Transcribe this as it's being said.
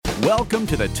Welcome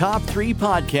to the Top 3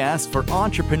 Podcast for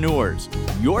Entrepreneurs,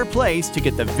 your place to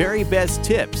get the very best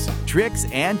tips, tricks,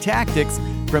 and tactics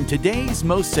from today's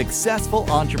most successful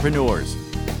entrepreneurs.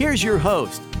 Here's your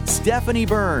host, Stephanie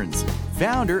Burns,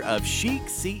 founder of Chic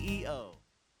CEO.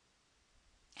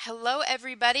 Hello,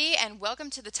 everybody, and welcome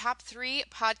to the Top 3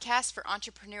 Podcast for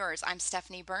Entrepreneurs. I'm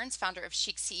Stephanie Burns, founder of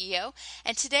Chic CEO,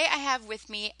 and today I have with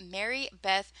me Mary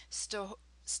Beth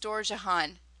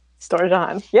Storjahan.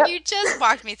 Storjahan. Yep. You just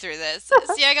walked me through this.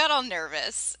 See, I got all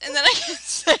nervous, and then I can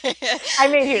say it. I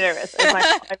made you nervous. It's my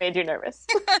fault. I made you nervous.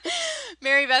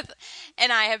 Mary Beth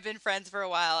and I have been friends for a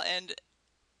while, and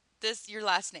your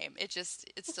last name, it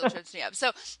still trips me up.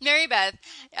 So Mary Beth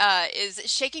is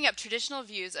shaking up traditional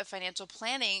views of financial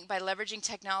planning by leveraging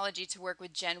technology to work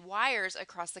with Gen Yers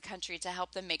across the country to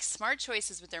help them make smart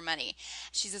choices with their money.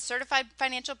 She's a certified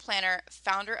financial planner,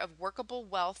 founder of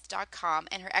WorkableWealth.com,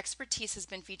 and her expertise has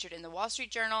been featured in the Wall Street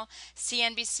Journal,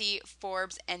 CNBC,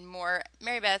 Forbes, and more.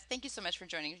 Mary Beth, thank you so much for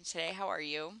joining me today. How are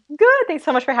you? Good. Thanks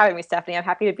so much for having me, Stephanie. I'm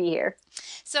happy to be here.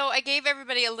 So I gave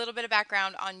everybody a little bit of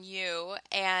background on you,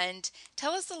 and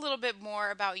tell us a little bit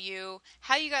more about you,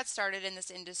 how you got started in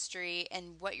this industry,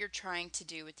 and what you're trying to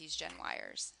do with these Gen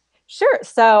Yers. Sure.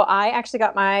 So I actually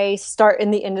got my start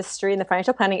in the industry, in the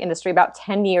financial planning industry, about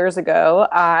 10 years ago.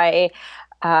 I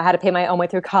had to pay my own way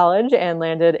through college and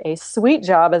landed a sweet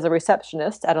job as a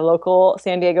receptionist at a local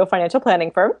San Diego financial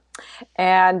planning firm,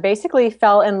 and basically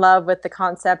fell in love with the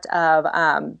concept of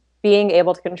being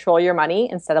able to control your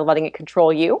money instead of letting it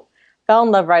control you. Fell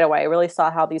in love right away. Really saw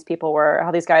how these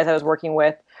guys I was working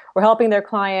with were helping their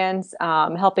clients,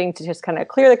 helping to just kind of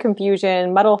clear the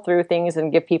confusion, muddle through things,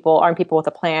 and arm people with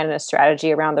a plan and a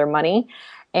strategy around their money.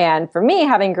 And for me,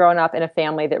 having grown up in a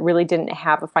family that really didn't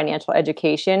have a financial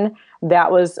education,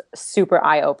 that was super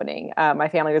eye-opening. My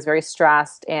family was very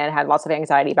stressed and had lots of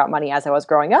anxiety about money as I was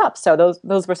growing up. So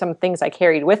those were some things I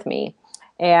carried with me.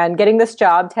 And getting this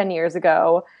job 10 years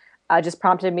ago just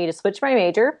prompted me to switch my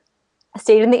major.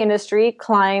 Stayed in the industry,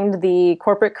 climbed the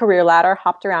corporate career ladder,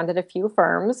 hopped around at a few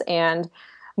firms, and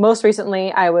most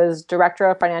recently I was director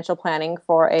of financial planning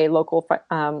for a local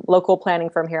planning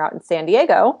firm here out in San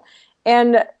Diego.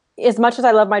 And as much as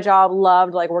I love my job,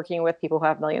 loved working with people who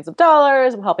have millions of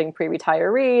dollars, helping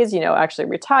pre-retirees, actually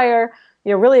retire,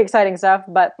 really exciting stuff.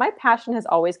 But my passion has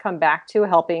always come back to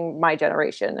helping my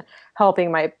generation,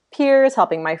 helping my peers,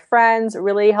 helping my friends,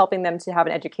 really helping them to have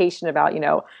an education about,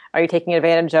 are you taking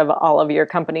advantage of all of your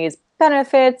company's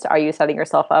benefits? Are you setting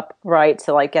yourself up right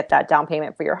to get that down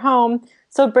payment for your home?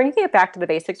 So bringing it back to the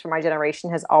basics for my generation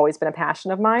has always been a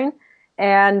passion of mine.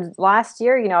 And last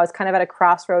year, I was kind of at a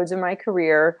crossroads in my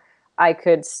career. I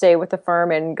could stay with the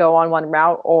firm and go on one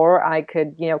route, or I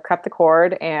could, cut the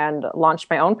cord and launch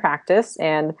my own practice.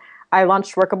 And I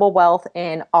launched Workable Wealth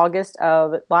in August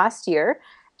of last year.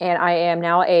 And I am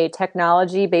now a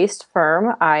technology-based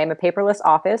firm. I am a paperless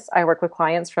office. I work with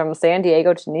clients from San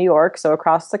Diego to New York, so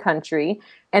across the country,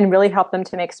 and really help them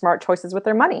to make smart choices with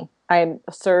their money. I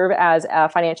serve as a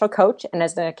financial coach and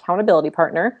as an accountability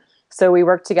partner. So we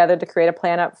work together to create a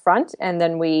plan up front, and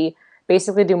then we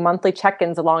basically do monthly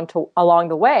check-ins along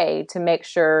the way to make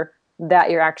sure that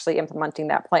you're actually implementing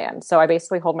that plan. So I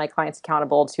basically hold my clients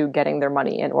accountable to getting their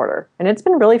money in order. And it's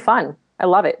been really fun. I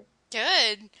love it.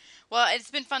 Good. Well, it's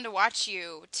been fun to watch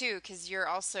you too, because you're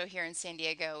also here in San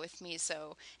Diego with me.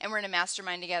 And we're in a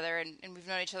mastermind together, and we've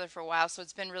known each other for a while. So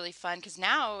it's been really fun because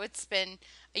now it's been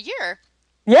a year.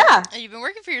 Yeah. And you've been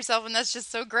working for yourself, and that's just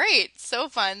so great. So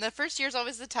fun. The first year is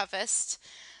always the toughest.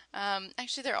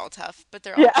 Actually, they're all tough, but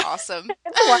they're all awesome.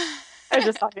 I was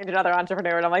just talking to another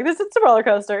entrepreneur, and I'm like, it's a roller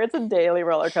coaster. It's a daily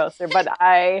roller coaster, but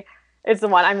it's a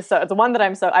ride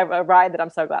that I'm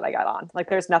so glad I got on.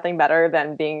 There's nothing better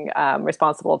than being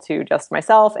responsible to just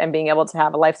myself and being able to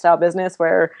have a lifestyle business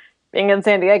where, being in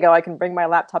San Diego, I can bring my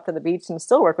laptop to the beach and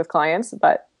still work with clients,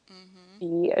 but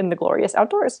be in the glorious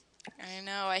outdoors. I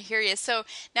know, I hear you. So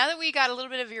now that we got a little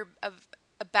bit of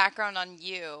a background on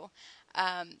you,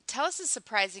 tell us a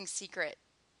surprising secret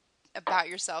about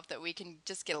yourself that we can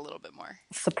just get a little bit more.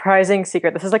 Surprising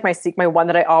secret. This is my one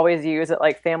that I always use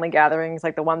at family gatherings,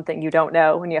 the one thing you don't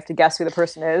know when you have to guess who the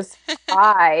person is.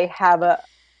 I have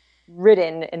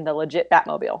ridden in the legit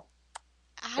Batmobile.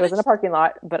 It was in a parking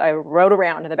lot, but I rode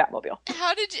around in the Batmobile.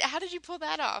 How did you pull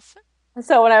that off?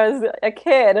 So when I was a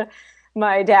kid,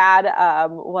 my dad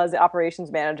was the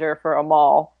operations manager for a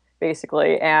mall.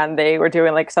 basically, and they were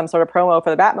doing like some sort of promo for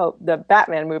the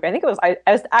Batman movie. I think it was. I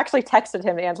actually texted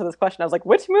him to answer this question. I was like,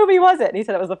 "Which movie was it?" And he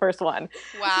said it was the first one.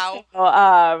 Wow.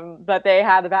 So, but they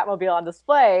had the Batmobile on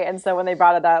display, and so when they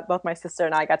brought it up, both my sister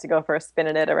and I got to go for a spin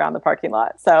in it around the parking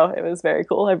lot. So it was very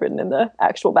cool. I've ridden in the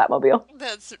actual Batmobile.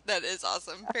 That is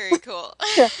awesome. Very cool.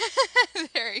 Yeah.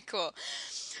 Very cool.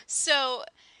 So,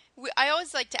 I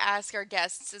always like to ask our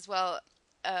guests as well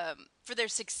for their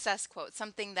success quote,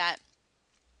 something that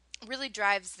really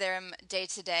drives them day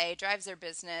to day, drives their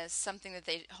business, something that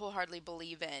they wholeheartedly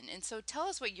believe in. And so, tell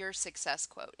us what your success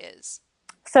quote is.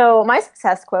 So my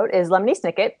success quote is Lemony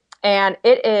Snicket, and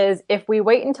it is, "If we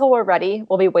wait until we're ready,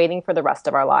 we'll be waiting for the rest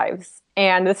of our lives."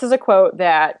 And this is a quote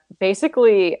that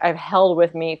basically I've held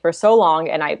with me for so long.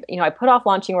 And I put off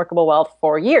launching Workable Wealth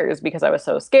for years because I was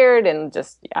so scared. And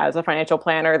just as a financial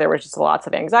planner, there was just lots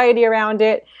of anxiety around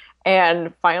it.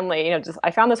 And finally, just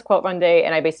I found this quote one day,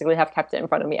 and I basically have kept it in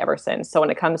front of me ever since. So when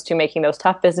it comes to making those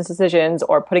tough business decisions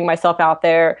or putting myself out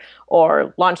there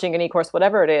or launching an e-course,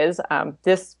 whatever it is,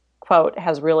 this quote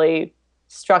has really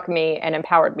struck me and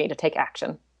empowered me to take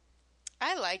action.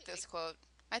 I like this quote.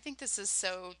 I think this is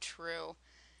so true.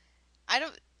 I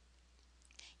don't,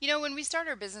 when we start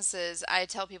our businesses, I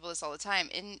tell people this all the time.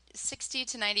 In 60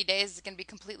 to 90 days, it's going to be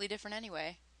completely different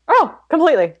anyway. Oh,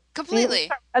 completely. Completely.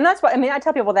 And that's what I mean. I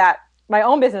tell people that my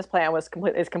own business plan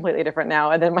is completely different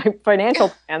now. And then my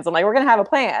financial plans, I'm like, we're going to have a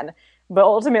plan. But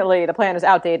ultimately, the plan is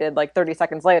outdated like 30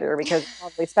 seconds later because you're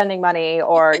probably spending money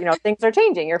or, things are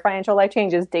changing. Your financial life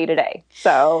changes day to day.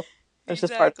 So it's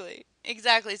just part.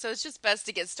 Exactly. So it's just best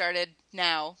to get started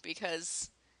now because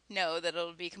know that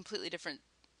it'll be completely different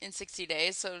in 60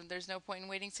 days. So there's no point in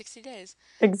waiting 60 days.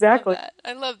 Exactly.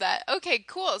 I love that. Okay,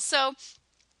 cool. So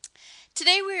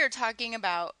today we are talking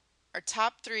about our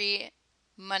top 3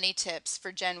 money tips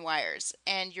for Gen Yers.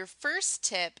 And your first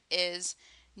tip is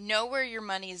know where your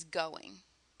money is going.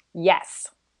 Yes.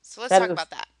 So let's talk about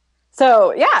that.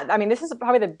 So yeah, I mean, this is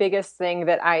probably the biggest thing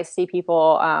that I see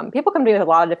people come to me with a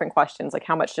lot of different questions, like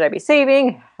how much should I be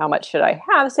saving? How much should I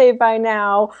have saved by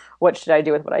now? What should I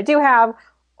do with what I do have?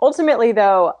 Ultimately,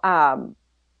 though,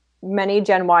 many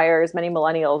Gen Yers, many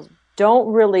millennials don't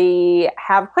really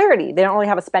have clarity. They don't really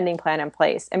have a spending plan in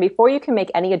place. And before you can make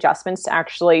any adjustments to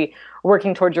actually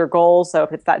working towards your goals, so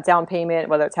if it's that down payment,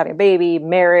 whether it's having a baby,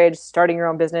 marriage, starting your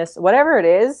own business, whatever it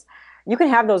is, you can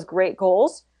have those great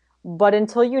goals. But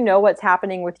until you know what's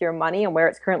happening with your money and where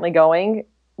it's currently going,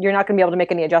 you're not going to be able to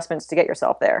make any adjustments to get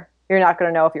yourself there. You're not going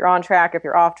to know if you're on track, if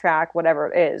you're off track, whatever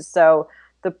it is. So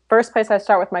the first place I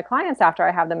start with my clients after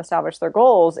I have them establish their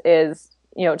goals is,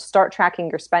 to start tracking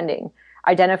your spending.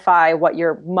 Identify what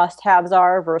your must-haves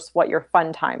are versus what your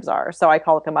fun times are. So I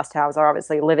call it the must-haves are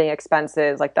obviously living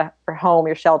expenses, like your home,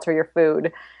 your shelter, your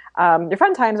food. Your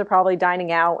fun times are probably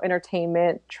dining out,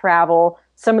 entertainment, travel,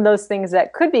 some of those things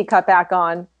that could be cut back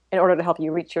on in order to help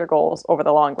you reach your goals over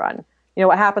the long run.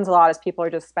 What happens a lot is people are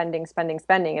just spending,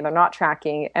 and they're not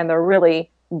tracking, and they're really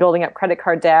building up credit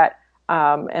card debt,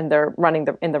 and they're running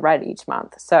in the red each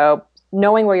month. So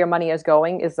knowing where your money is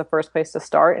going is the first place to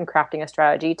start and crafting a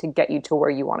strategy to get you to where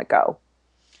you want to go.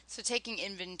 So taking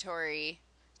inventory,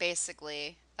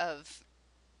 basically, of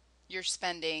your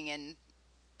spending, and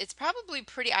it's probably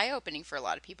pretty eye-opening for a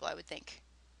lot of people, I would think.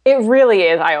 It really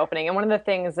is eye-opening. And one of the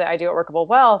things that I do at Workable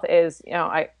Wealth is,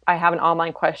 I have an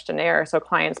online questionnaire. So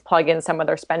clients plug in some of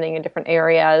their spending in different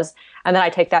areas. And then I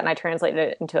take that and I translate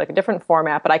it into like a different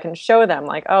format. But I can show them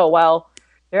like, oh, well,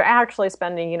 you're actually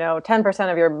spending,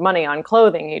 10% of your money on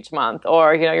clothing each month.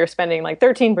 Or, you're spending like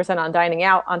 13% on dining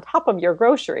out on top of your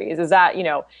groceries. Is that,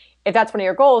 if that's one of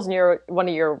your goals and one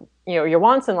of your your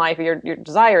wants in life, or your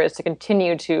desire is to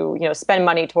continue to spend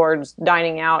money towards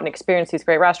dining out and experience these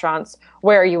great restaurants,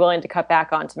 where are you willing to cut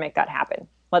back on to make that happen?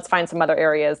 Let's find some other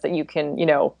areas that you can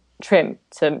trim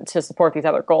to support these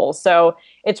other goals. So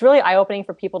it's really eye-opening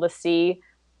for people to see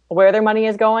where their money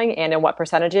is going and in what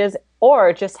percentages,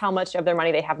 or just how much of their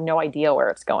money they have no idea where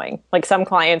it's going. Like some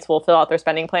clients will fill out their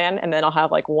spending plan and then I'll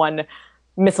have like one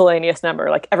miscellaneous number,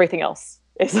 like everything else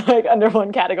is like under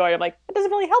one category. I'm like, it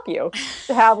doesn't really help you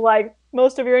to have like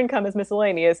most of your income is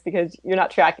miscellaneous because you're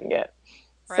not tracking it.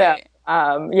 Right.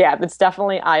 So it's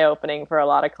definitely eye-opening for a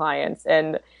lot of clients.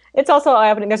 And it's also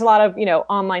eye-opening. There's a lot of,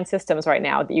 online systems right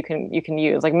now that you can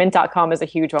use. Like Mint.com is a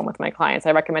huge one with my clients.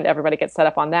 I recommend everybody get set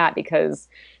up on that because,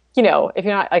 if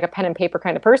you're not like a pen and paper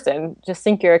kind of person, just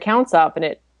sync your accounts up and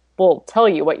it will tell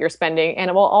you what you're spending. And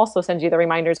it will also send you the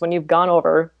reminders when you've gone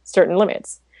over certain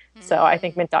limits. So I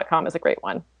think Mint.com is a great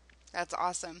one. That's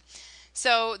awesome.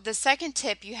 So the second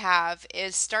tip you have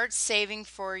is start saving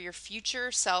for your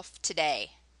future self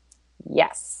today.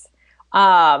 Yes.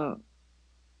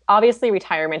 obviously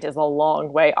retirement is a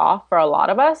long way off for a lot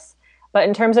of us. But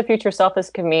in terms of future self, this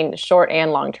can mean short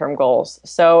and long-term goals.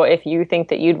 So if you think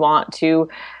that you'd want to,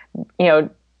 you know,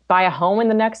 buy a home in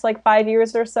the next like 5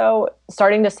 years or so,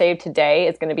 starting to save today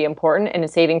is going to be important. And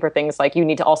saving for things like you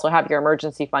need to also have your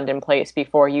emergency fund in place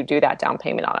before you do that down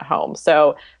payment on a home.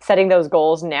 So setting those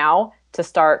goals now to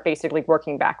start basically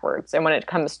working backwards. And when it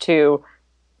comes to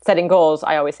setting goals,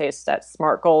 I always say set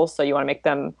SMART goals. So you want to make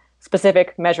them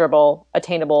specific, measurable,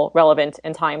 attainable, relevant,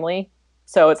 and timely.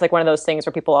 So it's like one of those things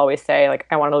where people always say, like,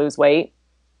 I want to lose weight,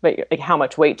 but like, how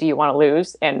much weight do you want to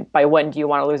lose? And by when do you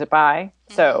want to lose it by?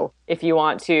 Mm-hmm. So if you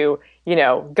want to, you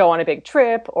know, go on a big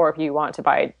trip, or if you want to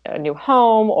buy a new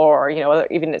home, or, you know,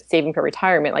 even saving for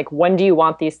retirement, like when do you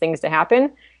want these things to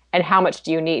happen? And how much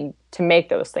do you need to make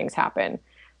those things happen?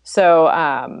 So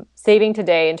saving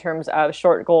today in terms of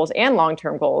short goals and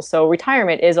long-term goals. So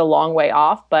retirement is a long way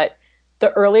off, but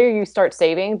the earlier you start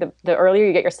saving, the earlier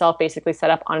you get yourself basically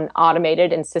set up on an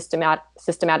automated and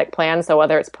systematic plan. So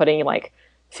whether it's putting like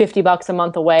 $50 a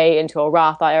month away into a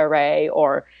Roth IRA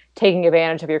or taking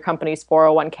advantage of your company's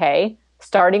 401k,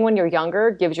 starting when you're younger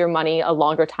gives your money a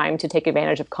longer time to take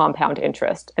advantage of compound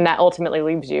interest. And that ultimately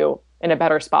leaves you in a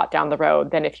better spot down the road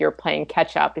than if you're playing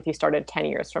catch up if you started 10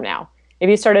 years from now. If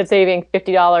you started saving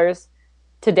 $50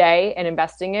 today and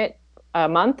investing it a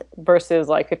month versus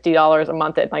like $50 a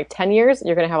month in like 10 years,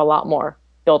 you're going to have a lot more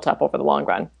built up over the long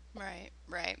run.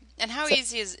 Right. And how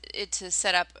easy is it to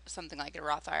set up something like a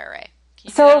Roth IRA? Can you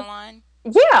do that online?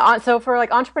 Yeah. So for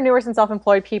like entrepreneurs and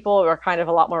self-employed people, we're kind of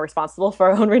a lot more responsible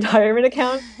for our own retirement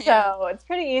account. Yeah. So it's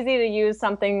pretty easy to use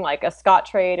something like a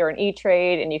Scottrade or an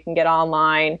E-Trade, and you can get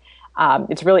online.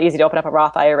 It's really easy to open up a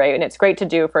Roth IRA, and it's great to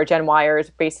do for Gen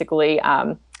Yers. Basically,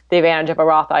 the advantage of a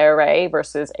Roth IRA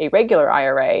versus a regular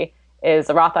IRA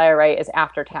is a Roth IRA is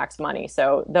after tax money.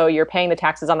 So though you're paying the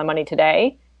taxes on the money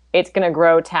today, it's going to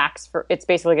grow it's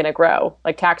basically going to grow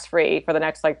like tax free for the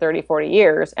next like 30, 40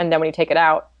 years. And then when you take it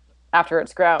out after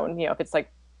it's grown, you know, if it's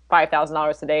like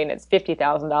 $5,000 today and it's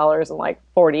 $50,000 in like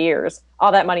 40 years,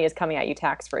 all that money is coming at you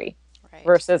tax free. Right.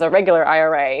 Versus a regular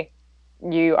IRA,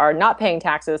 you are not paying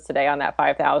taxes today on that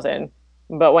 $5,000,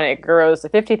 but when it grows to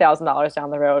 $50,000 down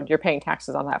the road, you're paying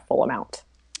taxes on that full amount.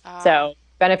 So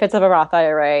benefits of a Roth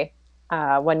IRA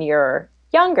when you're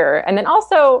younger. And then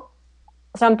also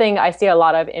something I see a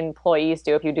lot of employees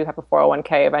do if you do have a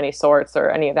 401k of any sorts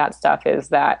or any of that stuff is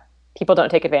that people don't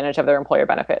take advantage of their employer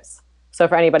benefits. So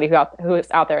for anybody who is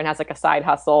out there and has like a side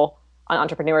hustle on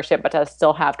entrepreneurship but does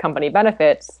still have company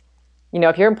benefits, you know,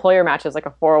 if your employer matches like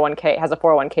a 401k, has a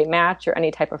 401k match or any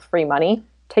type of free money,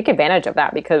 take advantage of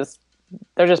that because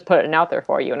they're just putting it out there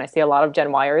for you. And I see a lot of Gen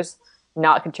Yers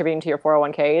not contributing to your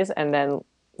 401ks and then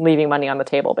leaving money on the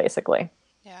table, basically.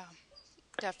 Yeah,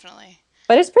 definitely.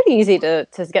 But it's pretty easy to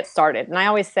get started. And I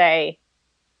always say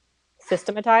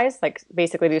systematize, like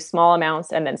basically do small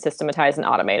amounts and then systematize and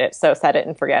automate it. So set it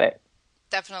and forget it.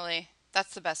 Definitely.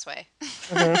 That's the best way.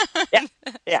 Mm-hmm.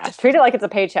 Yeah. Treat it like it's a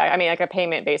paycheck. I mean, like a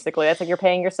payment, basically. That's like you're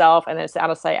paying yourself and then it's out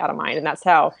of sight, out of mind. And that's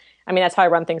how I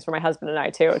run things for my husband and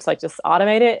I too. It's like, just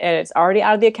automate it and it's already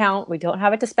out of the account. We don't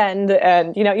have it to spend.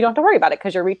 And, you know, you don't have to worry about it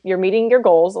because you're meeting your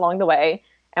goals along the way.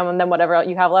 And then whatever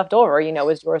you have left over, you know,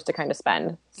 is yours to kind of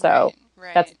spend. So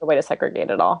That's the way to segregate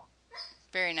it all.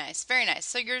 Very nice. Very nice.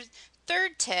 So your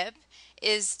third tip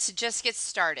is to just get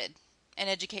started and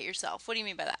educate yourself. What do you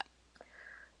mean by that?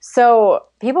 So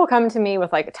people come to me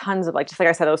with like tons of, like, just like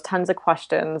I said, those tons of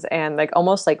questions, and like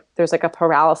almost like there's like a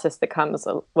paralysis that comes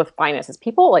with finances.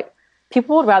 People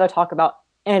would rather talk about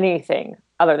anything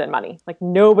other than money. Like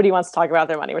nobody wants to talk about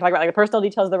their money. We're talking about like the personal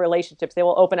details of the relationships. They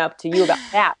will open up to you about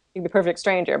that. You'd be a perfect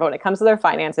stranger. But when it comes to their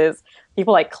finances,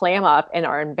 people like clam up and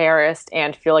are embarrassed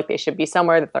and feel like they should be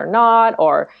somewhere that they're not,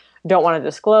 or don't want to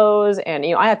disclose. And,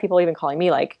 you know, I have people even calling me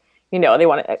like, you know, they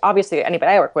want to, obviously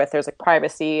anybody I work with, there's like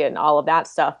privacy and all of that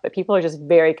stuff, but people are just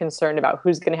very concerned about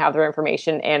who's going to have their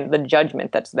information and the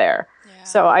judgment that's there. Yeah.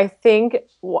 So I think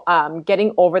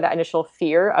getting over that initial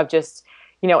fear of just,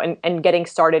 you know, and getting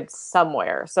started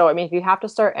somewhere. So, I mean, if you have to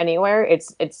start anywhere,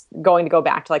 it's going to go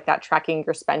back to like that tracking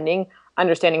your spending,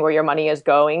 understanding where your money is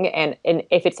going, and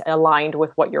if it's aligned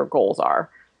with what your goals are.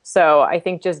 So I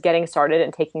think just getting started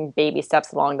and taking baby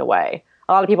steps along the way.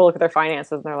 A lot of people look at their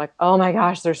finances and they're like, oh my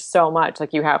gosh, there's so much.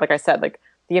 Like you have, like I said, like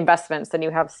the investments, then you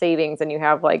have savings, and you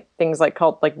have like things like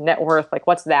called like net worth. Like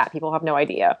what's that? People have no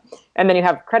idea. And then you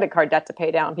have credit card debt to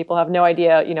pay down. People have no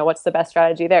idea, you know, what's the best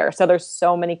strategy there. So there's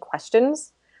so many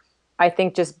questions. I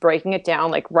think just breaking it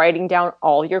down, like writing down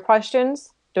all your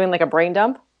questions, doing like a brain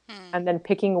dump, and then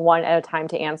picking one at a time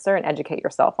to answer and educate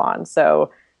yourself on.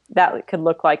 So that could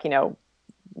look like, you know,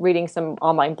 reading some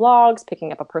online blogs,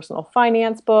 picking up a personal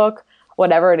finance book,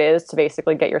 whatever it is to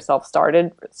basically get yourself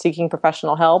started, seeking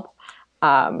professional help.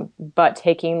 But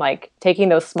taking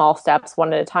those small steps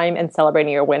one at a time and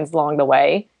celebrating your wins along the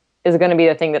way is going to be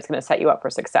the thing that's going to set you up for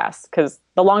success. Because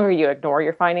the longer you ignore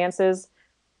your finances,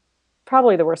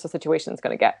 probably the worse the situation is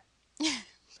going to get.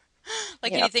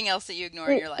 Like anything else that you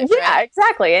ignore in your life, yeah, right?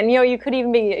 exactly. And you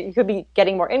could be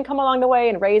getting more income along the way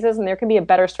and raises, and there can be a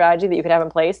better strategy that you could have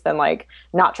in place than like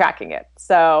not tracking it.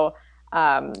 So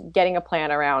getting a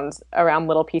plan around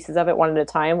little pieces of it one at a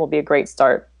time will be a great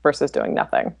start versus doing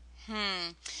nothing.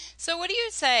 So what do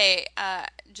you say,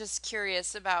 just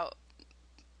curious about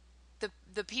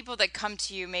the people that come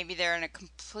to you, maybe they're in a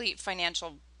complete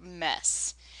financial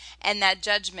mess, and that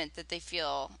judgment that they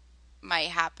feel might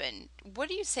happen. What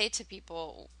do you say to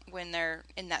people when they're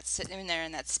in that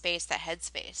space, that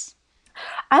headspace?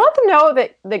 I let them know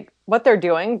that what they're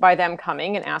doing by them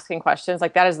coming and asking questions,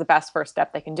 like that is the best first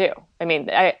step they can do. I mean,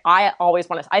 I always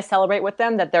I celebrate with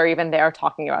them that they're even there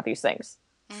talking about these things.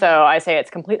 So I say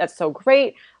it's complete. That's so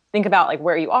great. Think about like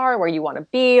where you are, where you want to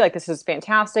be. Like this is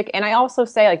fantastic. And I also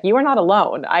say like you are not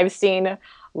alone. I've seen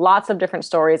lots of different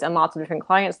stories and lots of different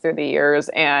clients through the years.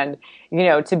 And,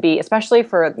 to be, especially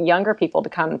for younger people to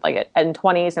come like in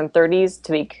 20s and 30s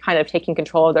to be kind of taking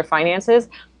control of their finances,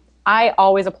 I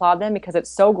always applaud them because it's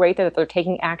so great that they're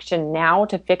taking action now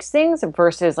to fix things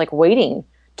versus like waiting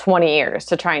 20 years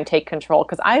to try and take control.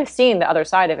 Because I've seen the other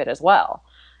side of it as well.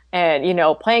 And,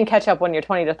 playing catch up when you're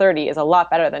 20 to 30 is a lot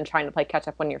better than trying to play catch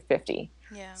up when you're 50.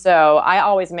 Yeah. So I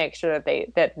always make sure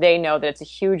that they know that it's a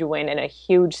huge win and a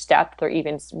huge step. They're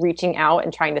even reaching out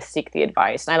and trying to seek the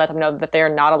advice. And I let them know that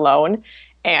they're not alone.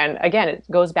 And again, it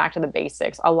goes back to the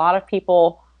basics. A lot of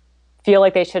people feel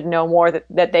like they should know more,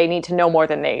 that they need to know more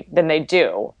than they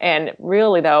do. And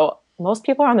really, though, most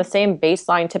people are on the same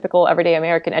baseline, typical everyday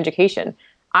American education.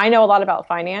 I know a lot about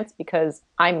finance because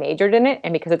I majored in it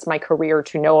and because it's my career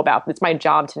to know about. It's my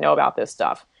job to know about this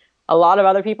stuff. A lot of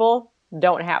other people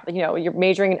don't have, you're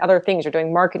majoring in other things. You're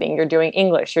doing marketing, you're doing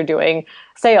English, you're doing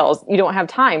sales. You don't have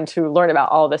time to learn about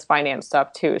all this finance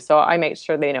stuff too. So I make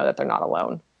sure they know that they're not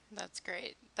alone. That's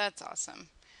great. That's awesome.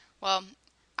 Well,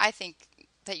 I think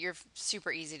that you're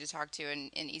super easy to talk to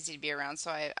and easy to be around.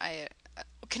 So I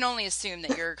can only assume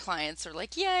that your clients are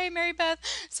like, yay, Mary Beth,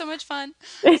 so much fun.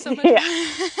 So much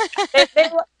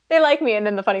fun. They like me. And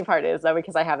then the funny part is that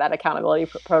because I have that accountability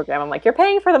program, I'm like, you're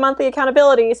paying for the monthly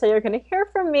accountability, so you're going to hear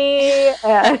from me.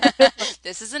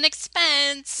 This is an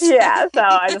expense. Yeah. So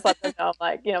I just let them know,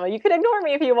 like, you could ignore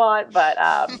me if you want, but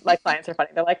my clients are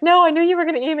funny. They're like, no, I knew you were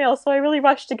going to email, so I really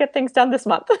rushed to get things done this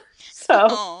month.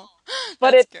 So,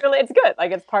 but it's good.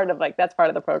 Like it's part of that's part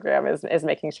of the program is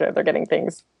making sure they're getting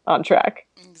things on track.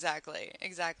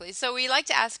 Exactly. So we like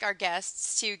to ask our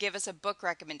guests to give us a book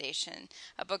recommendation,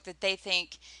 a book that they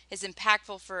think is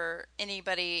impactful for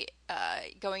anybody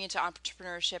going into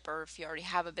entrepreneurship or if you already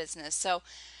have a business. So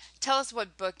tell us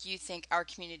what book you think our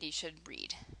community should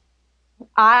read.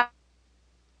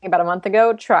 About a month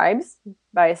ago, Tribes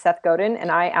by Seth Godin,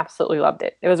 and I absolutely loved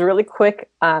it. It was a really quick,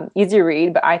 easy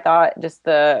read, but I thought just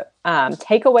the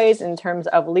takeaways in terms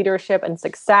of leadership and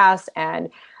success and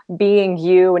being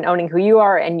you and owning who you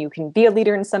are, and you can be a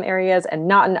leader in some areas and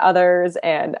not in others.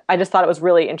 And I just thought it was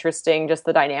really interesting, just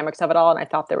the dynamics of it all, and I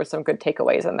thought there were some good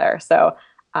takeaways in there. So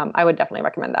I would definitely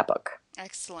recommend that book.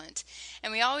 Excellent.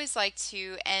 And we always like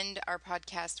to end our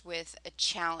podcast with a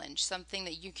challenge, something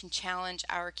that you can challenge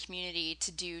our community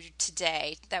to do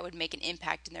today that would make an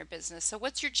impact in their business. So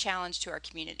what's your challenge to our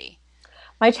community?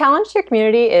 My challenge to your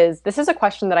community this is a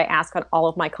question that I ask on all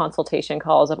of my consultation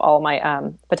calls of all my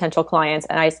potential clients,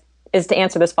 and is to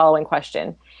answer this following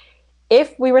question.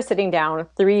 If we were sitting down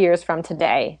 3 years from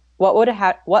today, what would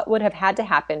have had to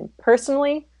happen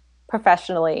personally,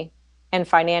 professionally, and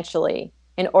financially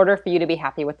in order for you to be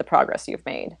happy with the progress you've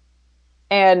made?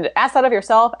 And ask that of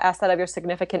yourself, ask that of your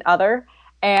significant other,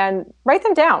 and write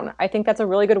them down. I think that's a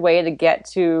really good way to get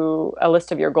to a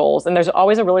list of your goals. And there's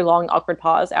always a really long, awkward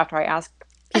pause after I ask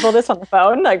people this on the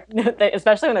phone, like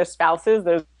especially when they're spouses.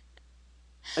 There's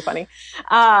really funny.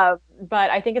 But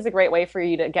I think it's a great way for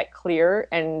you to get clear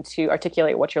and to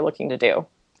articulate what you're looking to do.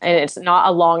 And it's not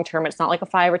a long term. It's not like a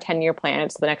 5 or 10 year plan.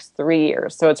 It's the next 3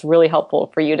 years. So it's really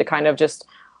helpful for you to kind of just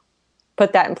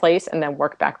put that in place and then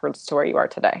work backwards to where you are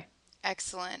today.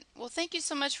 Excellent. Well, thank you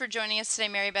so much for joining us today,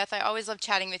 Mary Beth. I always love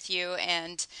chatting with you,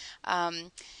 and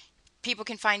people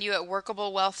can find you at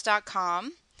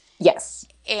workablewealth.com. Yes.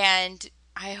 And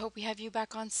I hope we have you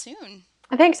back on soon.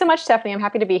 Thanks so much, Stephanie. I'm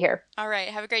happy to be here. All right.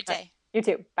 Have a great day. You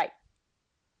too. Bye.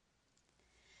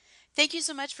 Thank you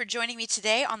so much for joining me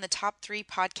today on the Top 3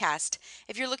 podcast.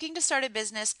 If you're looking to start a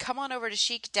business, come on over to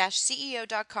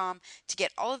chic-ceo.com to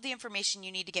get all of the information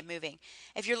you need to get moving.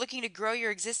 If you're looking to grow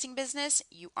your existing business,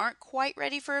 you aren't quite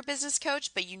ready for a business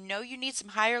coach, but you know you need some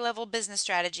higher level business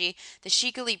strategy, the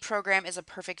Chic Elite program is a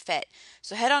perfect fit.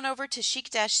 So head on over to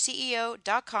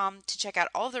chic-ceo.com to check out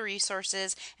all the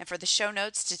resources and for the show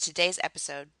notes to today's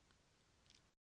episode.